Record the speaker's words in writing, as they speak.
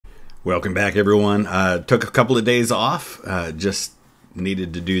Welcome back, everyone. Took a couple of days off, just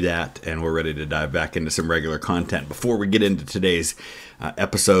needed to do that, and we're ready to dive back into some regular content. Before we get into today's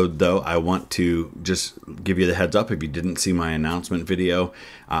episode, though, I want to just give you the heads up. If you didn't see my announcement video,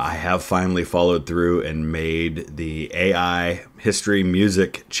 I have finally followed through and made the AI History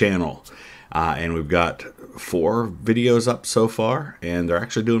Music channel. And we've got 4 videos up so far, and they're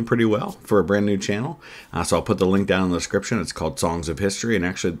actually doing pretty well for a brand new channel. So I'll put the link down in the description. It's called Songs of History, and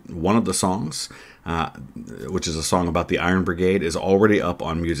actually one of the songs, which is a song about the Iron Brigade, is already up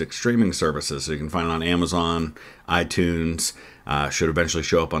on music streaming services. So you can find it on Amazon, iTunes, should eventually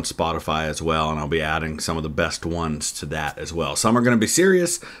show up on Spotify as well, and I'll be adding some of the best ones to that as well. Some are going to be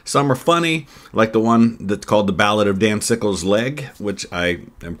serious, some are funny, like the one that's called The Ballad of Dan Sickles' Leg, which I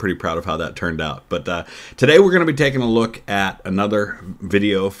am pretty proud of how that turned out. But today we're going to be taking a look at another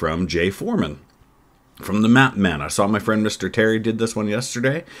video from Jay Foreman from the Map Men. I saw my friend Mr. Terry did this one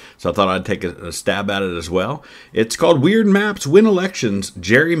yesterday, so I thought I'd take a stab at it as well. It's called Weird Maps Win Elections,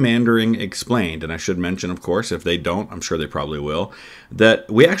 Gerrymandering Explained. And I should mention, of course, if they don't, I'm sure they probably will, that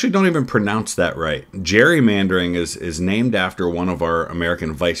we actually don't even pronounce that right. Gerrymandering is named after one of our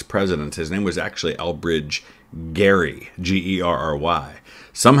American vice presidents. His name was actually Elbridge Gerry, G-E-R-R-Y.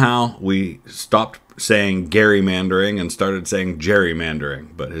 Somehow we stopped saying gerrymandering and started saying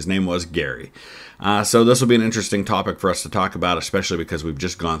gerrymandering, but his name was Gary. So this will be an interesting topic for us to talk about, especially because we've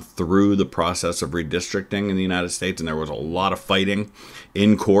just gone through the process of redistricting in the United States, and there was a lot of fighting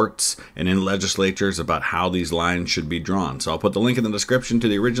in courts and in legislatures about how these lines should be drawn. So I'll put the link in the description to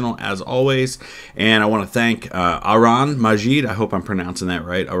the original, as always, and I want to thank Aran Majid, I hope I'm pronouncing that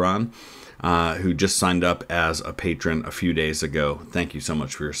right, Aran, who just signed up as a patron a few days ago. Thank you so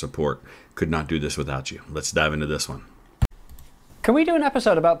much for your support. Could not do this without you. Let's dive into this one. Can we do an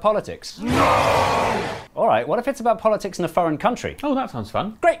episode about politics? No! Alright, what if it's about politics in a foreign country? Oh, that sounds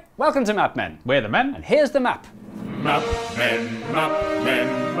fun. Great! Welcome to Map Men. We're the men. And here's the map. Map Men, Map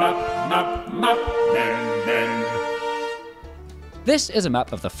Men, Map Men. This is a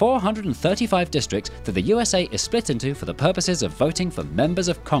map of the 435 districts that the USA is split into for the purposes of voting for members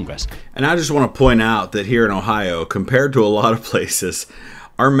of Congress. And I just want to point out that here in Ohio, compared to a lot of places,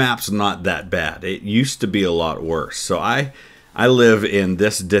 our map's not that bad. It used to be a lot worse. So I live in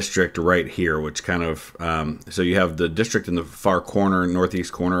this district right here, which kind of, so you have the district in the far corner,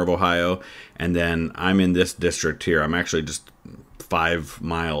 northeast corner of Ohio, and then I'm in this district here. I'm actually just 5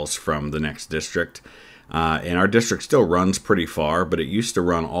 miles from the next district. And our district still runs pretty far, but it used to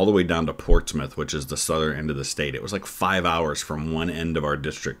run all the way down to Portsmouth, which is the southern end of the state. It was like 5 hours from one end of our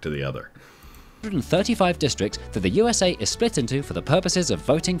district to the other. 135 districts that the USA is split into for the purposes of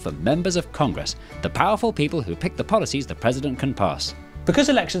voting for members of Congress, the powerful people who pick the policies the president can pass. Because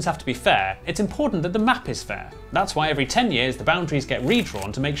elections have to be fair, it's important that the map is fair. That's why every 10 years the boundaries get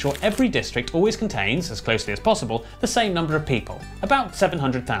redrawn to make sure every district always contains, as closely as possible, the same number of people, about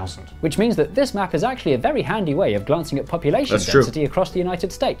 700,000. Which means that this map is actually a very handy way of glancing at population density across the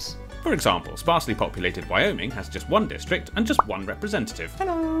United States. For example, sparsely populated Wyoming has just 1 district and just 1 representative.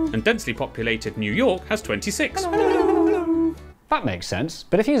 Hello. And densely populated New York has 26. Hello. That makes sense,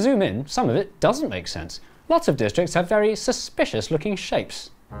 but if you zoom in, some of it doesn't make sense. Lots of districts have very suspicious looking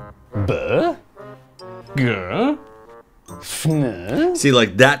shapes. Buh? Guh? Fn? See,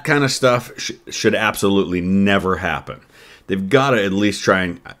 like that kind of stuff should absolutely never happen. They've got to at least try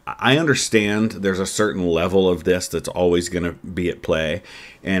and... I understand there's a certain level of this that's always going to be at play,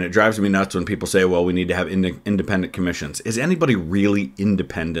 and it drives me nuts when people say, well, we need to have independent commissions. Is anybody really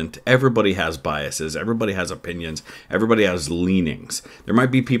independent? Everybody has biases. Everybody has opinions. Everybody has leanings. There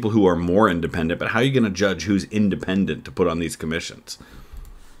might be people who are more independent, but how are you going to judge who's independent to put on these commissions?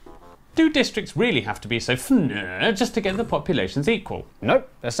 Do districts really have to be so fn just to get the populations equal? Nope,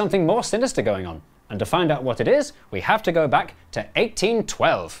 there's something more sinister going on. And to find out what it is, we have to go back to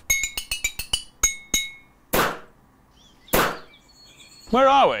 1812. Where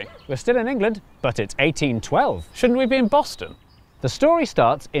are we? We're still in England, but it's 1812. Shouldn't we be in Boston? The story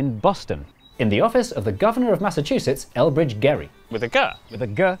starts in Boston, in the office of the governor of Massachusetts, Elbridge Gerry. With a G. With a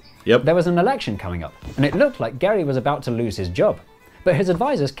G. Yep. There was an election coming up, and it looked like Gerry was about to lose his job. But his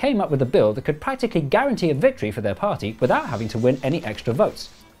advisors came up with a bill that could practically guarantee a victory for their party without having to win any extra votes.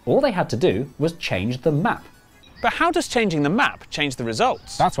 All they had to do was change the map. But how does changing the map change the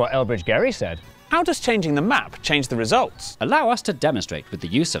results? That's what Elbridge Gerry said. How does changing the map change the results? Allow us to demonstrate with the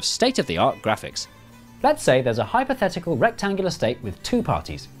use of state-of-the-art graphics. Let's say there's a hypothetical rectangular state with 2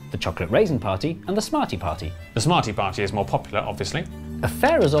 parties, the Chocolate Raisin Party and the Smarty Party. The Smarty Party is more popular, obviously. A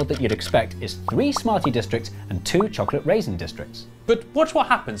fair result that you'd expect is 3 Smarty districts and 2 Chocolate Raisin districts. But watch what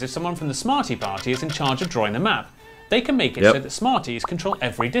happens if someone from the Smarty Party is in charge of drawing the map. They can make it so that Smarties control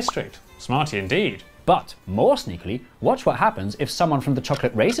every district. Smarty indeed. But, more sneakily, watch what happens if someone from the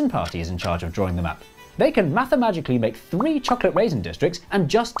Chocolate Raisin Party is in charge of drawing the map. They can mathematically make 3 Chocolate Raisin districts and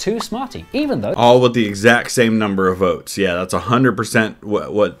just 2 Smarty, even though... All with the exact same number of votes. Yeah, that's 100%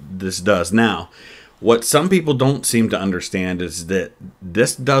 what this does. Now, what some people don't seem to understand is that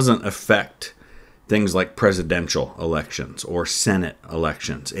this doesn't affect things like presidential elections or Senate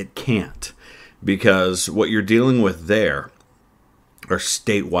elections. It can't, because what you're dealing with there are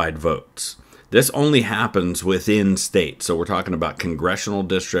statewide votes. This only happens within states. So we're talking about congressional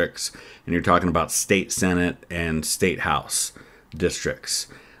districts, and you're talking about state Senate and state House districts.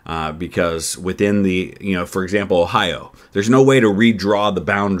 Because within the, for example, Ohio, there's no way to redraw the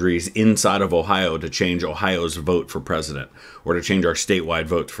boundaries inside of Ohio to change Ohio's vote for president or to change our statewide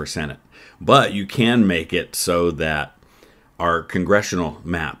votes for Senate. But you can make it so that our congressional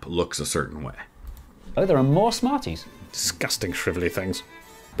map looks a certain way. Oh, there are more Smarties. Disgusting shrivelly things.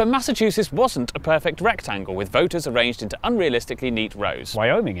 But Massachusetts wasn't a perfect rectangle with voters arranged into unrealistically neat rows.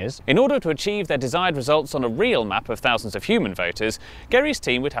 Wyoming is. In order to achieve their desired results on a real map of thousands of human voters, Gerry's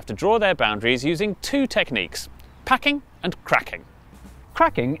team would have to draw their boundaries using 2 techniques: packing and cracking.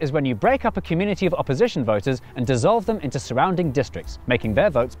 Cracking is when you break up a community of opposition voters and dissolve them into surrounding districts, making their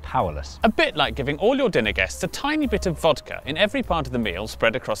votes powerless. A bit like giving all your dinner guests a tiny bit of vodka in every part of the meal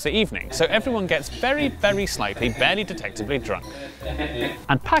spread across the evening, so everyone gets very, very slightly, barely detectably drunk.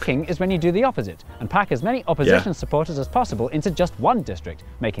 And packing is when you do the opposite, and pack as many opposition supporters as possible into just one district,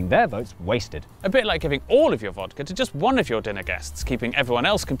 making their votes wasted. A bit like giving all of your vodka to just one of your dinner guests, keeping everyone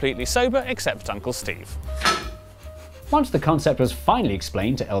else completely sober except Uncle Steve. Once the concept was finally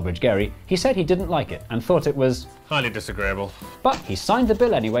explained to Elbridge Gerry, he said he didn't like it and thought it was highly disagreeable. But he signed the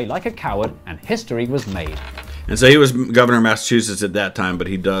bill anyway like a coward, and history was made. And so he was governor of Massachusetts at that time, but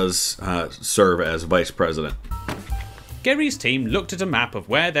he does serve as vice president. Gerry's team looked at a map of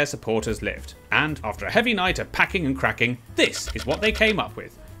where their supporters lived, and after a heavy night of packing and cracking, this is what they came up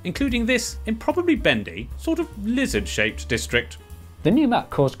with, including this improbably bendy, sort of lizard-shaped district. The new map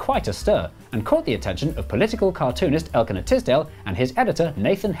caused quite a stir and caught the attention of political cartoonist Elkanah Tisdale and his editor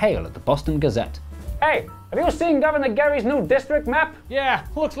Nathan Hale at the Boston Gazette. Hey, have you seen Governor Gerry's new district map? Yeah,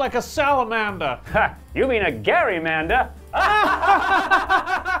 looks like a salamander. Ha, you mean a Gerrymander?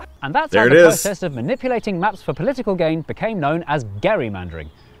 And that's there how it the is. process of manipulating maps for political gain became known as gerrymandering.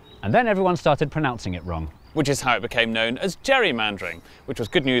 And then everyone started pronouncing it wrong. Which is how it became known as gerrymandering, which was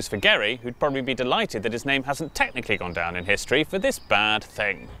good news for Gerry, who'd probably be delighted that his name hasn't technically gone down in history for this bad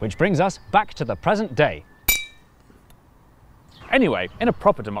thing. Which brings us back to the present day. Anyway, in a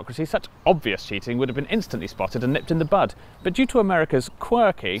proper democracy, such obvious cheating would have been instantly spotted and nipped in the bud. But due to America's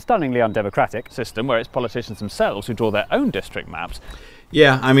quirky, Stunningly undemocratic system where it's politicians themselves who draw their own district maps.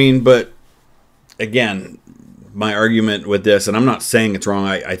 Yeah, I mean, but again, my argument with this, and I'm not saying it's wrong,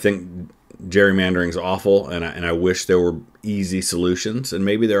 I think gerrymandering is awful, and I wish there were easy solutions, and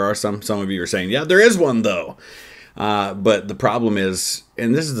maybe there are some of you are saying, yeah, there is one though. But the problem is,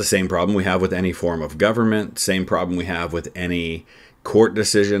 and this is the same problem we have with any form of government, same problem we have with any court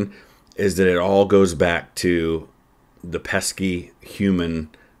decision, is that it all goes back to the pesky human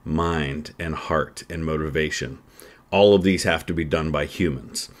mind and heart and motivation. All of these have to be done by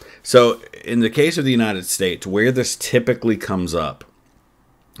humans. So in the case of the United States, where this typically comes up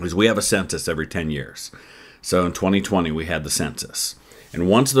is we have a census every 10 years. So in 2020, we had the census. And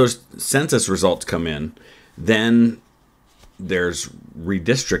once those census results come in, then there's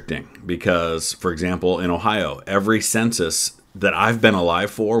redistricting. Because, for example, in Ohio, every census that I've been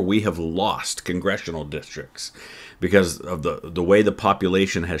alive for, we have lost congressional districts. Because of the way the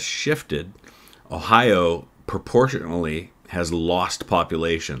population has shifted, Ohio proportionally has lost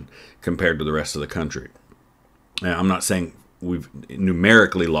population compared to the rest of the country. Now, I'm not saying we've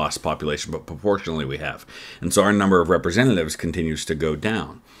numerically lost population, but proportionally we have. And so our number of representatives continues to go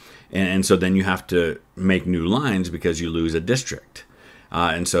down. And so then you have to make new lines because you lose a district.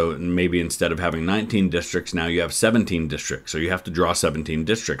 And so maybe instead of having 19 districts, now you have 17 districts. So you have to draw 17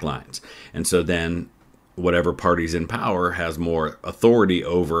 district lines. And so then whatever party's in power has more authority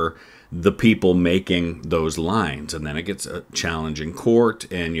over the people making those lines. And then it gets a challenge in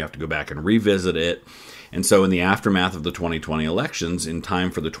court, and you have to go back and revisit it. And so in the aftermath of the 2020 elections, in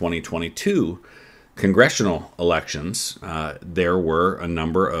time for the 2022 congressional elections, there were a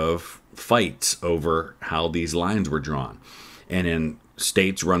number of fights over how these lines were drawn. And in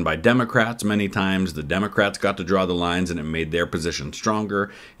states run by Democrats, many times the Democrats got to draw the lines and it made their position stronger.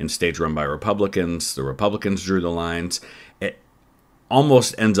 In states run by Republicans, the Republicans drew the lines. It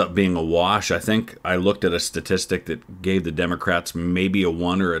almost ends up being a wash. I think I looked at a statistic that gave the Democrats maybe a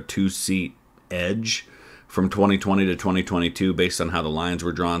 1 or a 2 seat edge from 2020 to 2022 based on how the lines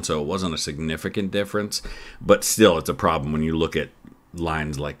were drawn, so it wasn't a significant difference. But still, it's a problem when you look at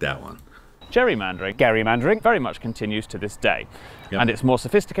lines like that one. Gerrymandering very much continues to this day. Yep. And it's more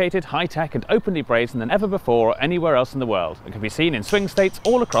sophisticated, high-tech and openly brazen than ever before or anywhere else in the world. It can be seen in swing states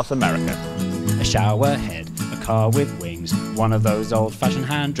all across America. A shower head, a car with wings, one of those old-fashioned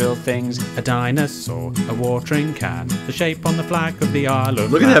hand drill things. A dinosaur, a watering can, the shape on the flag of the Isle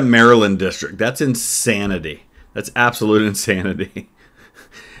of Look at that Maryland district. That's insanity. That's absolute insanity.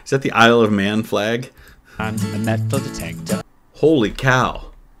 Is that the Isle of Man flag? And a metal detector. Holy cow.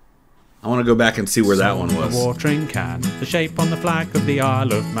 I want to go back and see where that one was. A watering can, the shape on the flag of the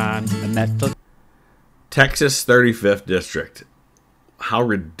Isle of Man. A metal... Texas 35th District. How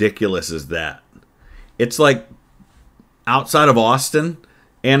ridiculous is that? It's like outside of Austin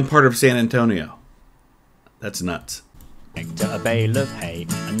and part of San Antonio. That's nuts. A bale of hay,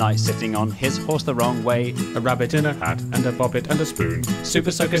 a knight sitting on his horse the wrong way. A rabbit in a hat and a bobbit and a spoon. Super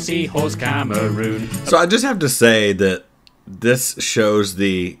Soaker Seahorse Cameroon. So I just have to say that this shows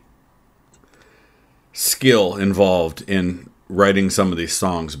the skill involved in writing some of these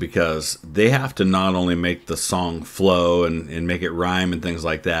songs, because they have to not only make the song flow and make it rhyme and things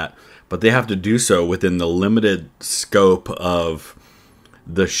like that, but they have to do so within the limited scope of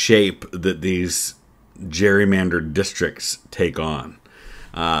the shape that these gerrymandered districts take on.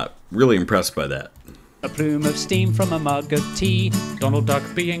 Really impressed by that. A plume of steam from a mug of tea. Donald Duck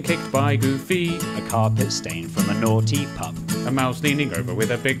being kicked by Goofy. A carpet stain from a naughty pup. A mouse leaning over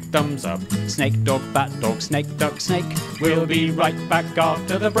with a big thumbs up. Snake, dog, bat, dog, snake, duck, snake. We'll be right back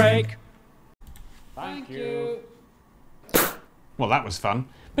after the break. Thank you. Well, that was fun.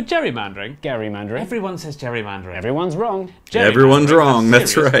 But gerrymandering? Gerrymandering. Everyone says gerrymandering. Everyone's wrong. Everyone's wrong, has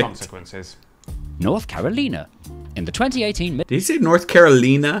that's serious right. Consequences. North Carolina. In the 2018... Did he say North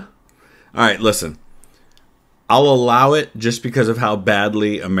Carolina? All right, listen. I'll allow it just because of how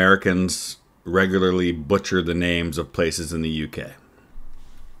badly Americans regularly butcher the names of places in the UK.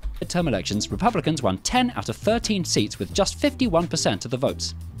 midterm elections, Republicans won 10 out of 13 seats with just 51% of the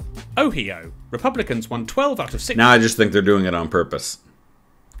votes. Ohio. Republicans won 12 out of Now I just think they're doing it on purpose.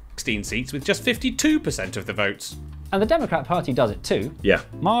 16 seats with just 52% of the votes. And the Democrat Party does it too. Yeah.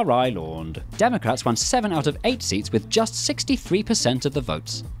 Mar-I-Lawned. Democrats won 7 out of 8 seats with just 63% of the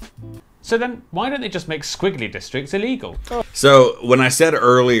votes. So then, why don't they just make squiggly districts illegal? So when I said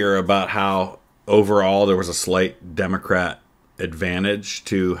earlier about how overall there was a slight Democrat advantage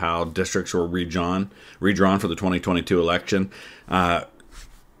to how districts were redrawn for the 2022 election,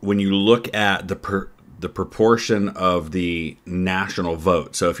 when you look at the proportion of the national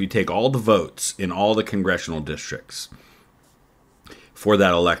vote, so if you take all the votes in all the congressional districts for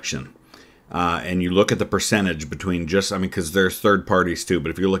that election, and you look at the percentage between just, I mean, because there's third parties too, but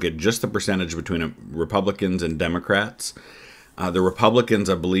if you look at just the percentage between Republicans and Democrats, the Republicans,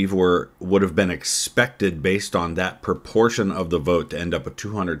 I believe, would have been expected based on that proportion of the vote to end up with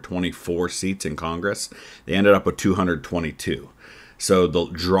 224 seats in Congress. They ended up with 222. So the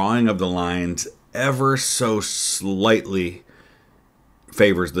drawing of the lines ever so slightly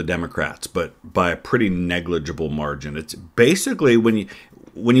favors the Democrats, but by a pretty negligible margin. It's basically when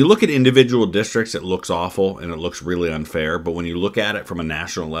you look at individual districts, it looks awful and it looks really unfair. But when you look at it from a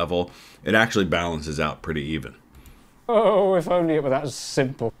national level, it actually balances out pretty even. Oh, if only it were that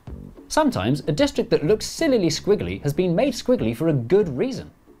simple. Sometimes a district that looks sillily squiggly has been made squiggly for a good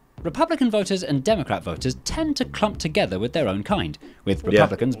reason. Republican voters and Democrat voters tend to clump together with their own kind, with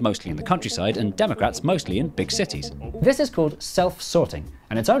Republicans mostly in the countryside and Democrats mostly in big cities. This is called self-sorting,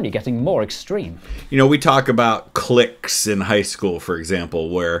 and it's only getting more extreme. You know, we talk about cliques in high school, for example,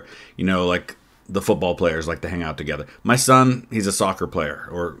 where, you know, like the football players like to hang out together. My son, he's a soccer player,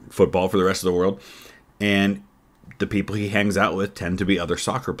 or football for the rest of the world, and the people he hangs out with tend to be other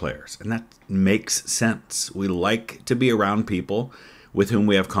soccer players, and that makes sense. We like to be around people with whom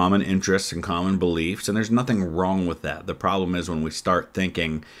we have common interests and common beliefs, and there's nothing wrong with that. The problem is when we start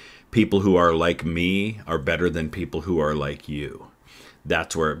thinking people who are like me are better than people who are like you.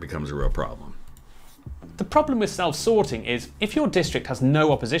 That's where it becomes a real problem. The problem with self-sorting is if your district has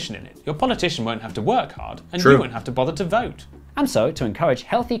no opposition in it, your politician won't have to work hard, and True. you won't have to bother to vote. And so, to encourage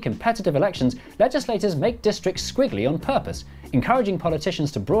healthy, competitive elections, legislators make districts squiggly on purpose, encouraging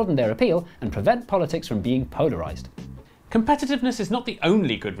politicians to broaden their appeal and prevent politics from being polarised. Competitiveness is not the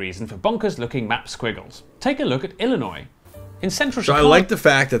only good reason for bonkers-looking map squiggles. Take a look at Illinois. In central So I Chicago... like the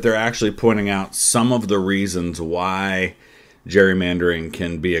fact that they're actually pointing out some of the reasons why gerrymandering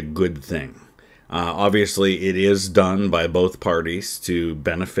can be a good thing. Obviously, it is done by both parties to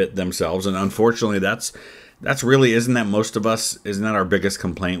benefit themselves, and unfortunately, that's That's really, isn't that most of us, isn't that our biggest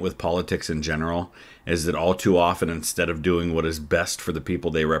complaint with politics in general? Is that all too often, instead of doing what is best for the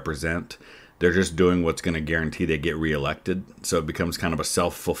people they represent, they're just doing what's going to guarantee they get reelected. So it becomes kind of a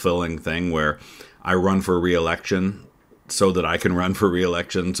self-fulfilling thing where I run for reelection so that I can run for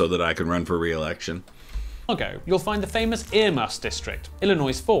reelection so that I can run for reelection. You'll find the famous Earmuffs district,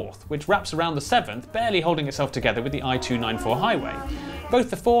 Illinois' 4th, which wraps around the 7th, barely holding itself together with the I-294 highway. Both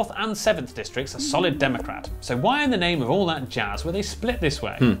the 4th and 7th districts are solid Democrat, so why in the name of all that jazz were they split this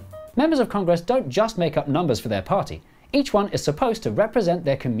way? Members of Congress don't just make up numbers for their party. Each one is supposed to represent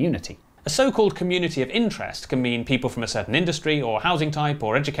their community. A so-called community of interest can mean people from a certain industry or housing type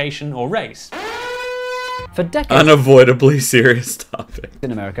or education or race. For decades, Unavoidably serious topic.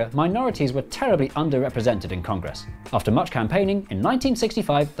 in America, minorities were terribly underrepresented in Congress. After much campaigning, in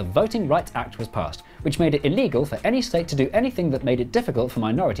 1965 the Voting Rights Act was passed, which made it illegal for any state to do anything that made it difficult for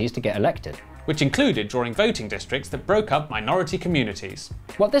minorities to get elected. Which included drawing voting districts that broke up minority communities.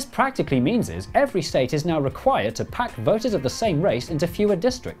 What this practically means is every state is now required to pack voters of the same race into fewer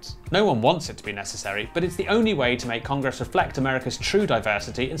districts. No one wants it to be necessary, but it's the only way to make Congress reflect America's true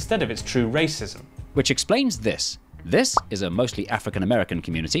diversity instead of its true racism. Which explains this. This is a mostly African American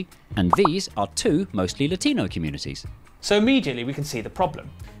community, and these are two mostly Latino communities. So immediately we can see the problem.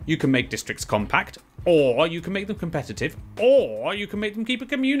 You can make districts compact, or you can make them competitive, or you can make them keep a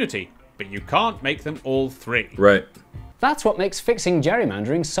community. But you can't make them all three. Right. That's what makes fixing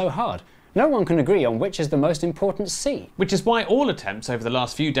gerrymandering so hard. No one can agree on which is the most important C. Which is why all attempts over the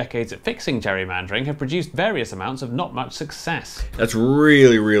last few decades at fixing gerrymandering have produced various amounts of not much success. That's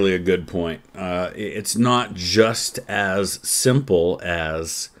really, really a good point. It's not just as simple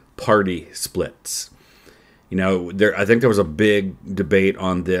as party splits. You know, I think there was a big debate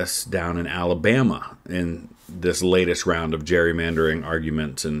on this down in Alabama in this latest round of gerrymandering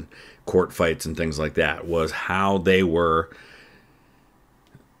arguments and court fights and things like that, was how they were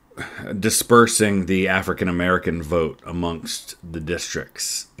dispersing the African American vote amongst the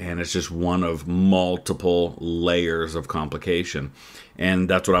districts. And it's just one of multiple layers of complication. And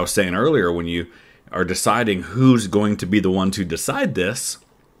that's what I was saying earlier, when you are deciding who's going to be the one to decide this.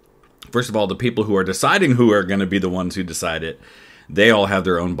 First of all, the people who are deciding who are going to be the ones who decide it, they all have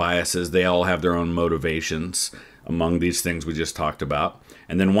their own biases, they all have their own motivations among these things we just talked about.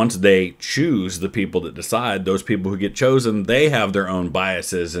 And then once they choose the people that decide, those people who get chosen, they have their own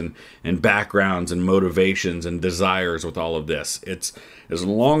biases and backgrounds and motivations and desires with all of this. It's, as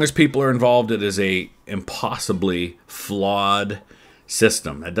long as people are involved, it is a impossibly flawed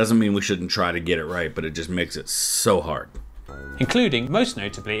system. That doesn't mean we shouldn't try to get it right, but it just makes it so hard. Including, most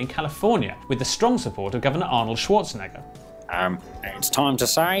notably, in California, with the strong support of Governor Arnold Schwarzenegger. It's time to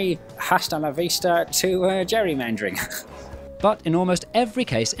say hasta la vista to gerrymandering. But in almost every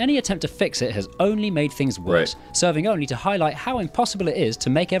case, any attempt to fix it has only made things worse, serving only to highlight how impossible it is to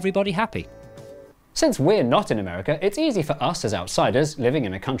make everybody happy. Since we're not in America, it's easy for us as outsiders, living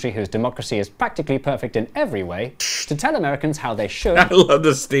in a country whose democracy is practically perfect in every way, to tell Americans how they should I love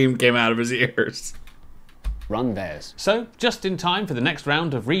the steam came out of his ears. run theirs. So, just in time for the next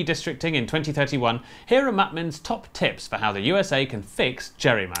round of redistricting in 2031, here are Mapmen's top tips for how the USA can fix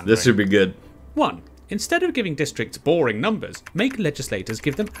gerrymandering. This should be good. 1. Instead of giving districts boring numbers, make legislators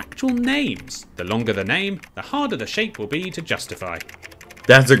give them actual names. The longer the name, the harder the shape will be to justify.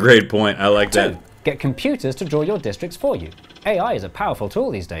 That's a great point. I like 2. that. Get computers to draw your districts for you. AI is a powerful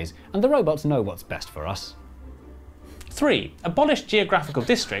tool these days, and the robots know what's best for us. 3. Abolish geographical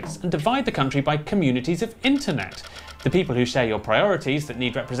districts and divide the country by communities of internet. The people who share your priorities that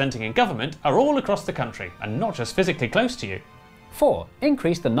need representing in government are all across the country, and not just physically close to you. 4.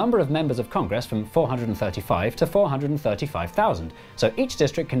 Increase the number of members of Congress from 435 to 435,000, so each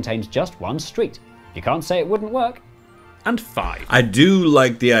district contains just one street. You can't say it wouldn't work. And 5. I do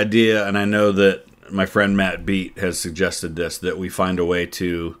like the idea, and I know that my friend Matt Beat has suggested this, that we find a way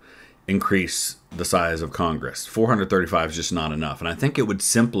to increase the size of Congress. 435 is just not enough, and I think it would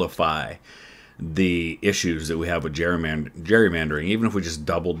simplify the issues that we have with gerrymandering, even if we just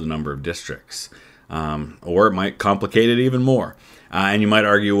doubled the number of districts. Or it might complicate it even more. And you might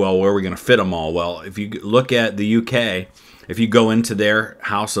argue, well, where are we going to fit them all? Well, if you look at the UK, if you go into their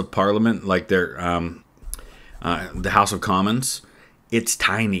House of Parliament, like their the House of Commons, it's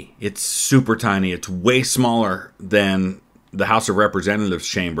tiny. It's super tiny. It's way smaller than the House of Representatives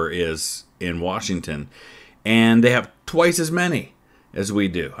chamber is in Washington. And they have twice as many as we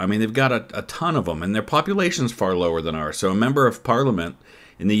do. I mean, they've got a ton of them, and their population's far lower than ours. So a member of Parliament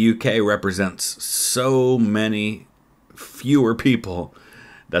in the UK represents so many fewer people.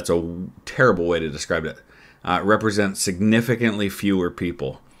 That's a terrible way to describe it. Represents significantly fewer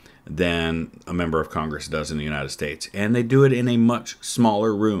people than a member of Congress does in the United States. And they do it in a much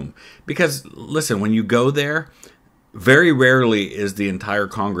smaller room. Because, listen, when you go there, very rarely is the entire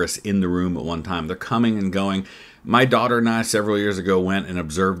Congress in the room at one time. They're coming and going. My daughter and I, several years ago, went and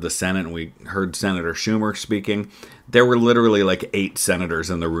observed the Senate, and we heard Senator Schumer speaking. There were literally like 8 senators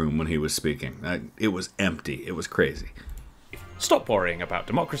in the room when he was speaking. It was empty. It was crazy. Stop worrying about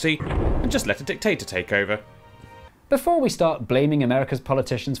democracy and just let a dictator take over. Before we start blaming America's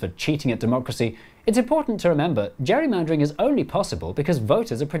politicians for cheating at democracy, it's important to remember gerrymandering is only possible because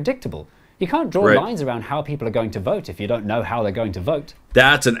voters are predictable. You can't draw lines around how people are going to vote if you don't know how they're going to vote.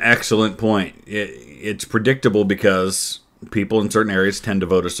 That's an excellent point. It's predictable because people in certain areas tend to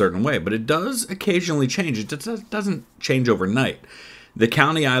vote a certain way, but it does occasionally change. It doesn't change overnight. The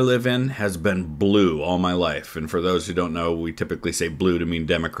county I live in has been blue all my life, and for those who don't know, we typically say blue to mean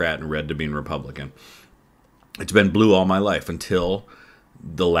Democrat and red to mean Republican. It's been blue all my life until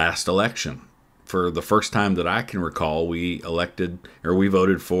the last election. For the first time that I can recall, we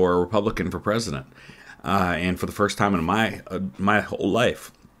voted for a Republican for president. And for the first time in my whole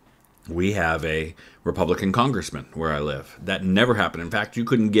life, we have a Republican congressman where I live. That never happened. In fact, you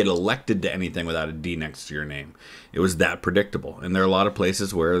couldn't get elected to anything without a D next to your name. It was that predictable. And there are a lot of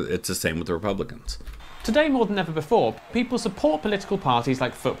places where it's the same with the Republicans. Today, more than ever before, people support political parties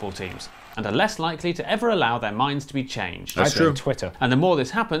like football teams and are less likely to ever allow their minds to be changed. That's true. Twitter. And the more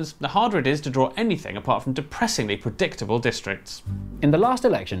this happens, the harder it is to draw anything apart from depressingly predictable districts. In the last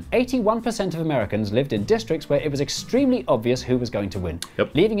election, 81% of Americans lived in districts where it was extremely obvious who was going to win,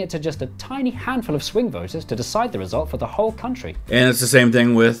 leaving it to just a tiny handful of swing voters to decide the result for the whole country. And it's the same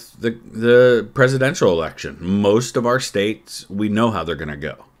thing with the presidential election. Most of our states, we know how they're going to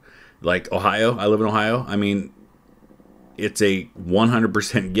go. Like Ohio, I live in Ohio. I mean, it's a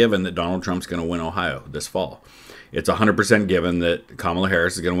 100% given that Donald Trump's going to win Ohio this fall. It's 100% given that Kamala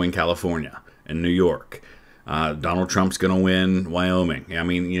Harris is going to win California and New York. Donald Trump's going to win Wyoming. I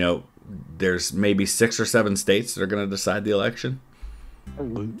mean, there's maybe 6 or 7 states that are going to decide the election.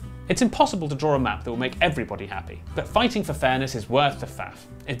 It's impossible to draw a map that will make everybody happy, but fighting for fairness is worth the faff.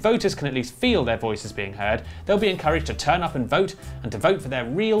 If voters can at least feel their voices being heard, they'll be encouraged to turn up and to vote for their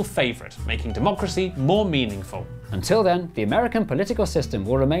real favourite, making democracy more meaningful. Until then, the American political system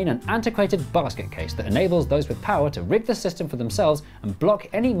will remain an antiquated basket case that enables those with power to rig the system for themselves and block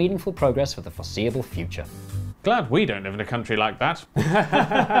any meaningful progress for the foreseeable future. Glad we don't live in a country like that.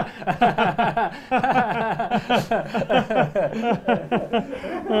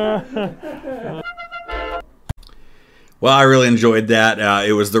 Well, I really enjoyed that.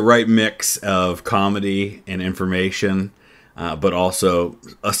 It was the right mix of comedy and information, but also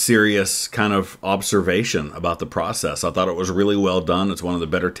a serious kind of observation about the process. I thought it was really well done. It's one of the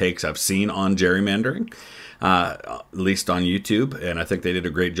better takes I've seen on gerrymandering, at least on YouTube, and I think they did a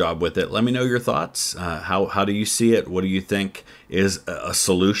great job with it. Let me know your thoughts. How do you see it? What do you think is a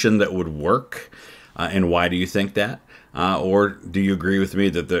solution that would work, and why do you think that? Or do you agree with me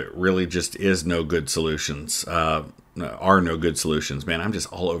that there really just is no good solutions? Are no good solutions. Man, I'm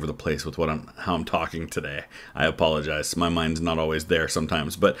just all over the place with how I'm talking today. I apologize. My mind's not always there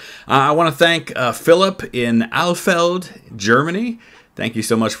sometimes. But I want to thank Philip in Alfeld, Germany. Thank you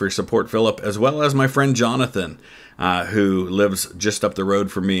so much for your support, Philip, as well as my friend Jonathan, who lives just up the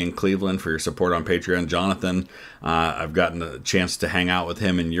road from me in Cleveland, for your support on Patreon. Jonathan, I've gotten a chance to hang out with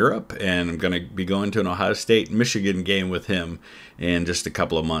him in Europe, and I'm going to be going to an Ohio State-Michigan game with him in just a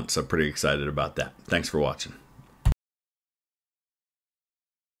couple of months. I'm pretty excited about that. Thanks for watching.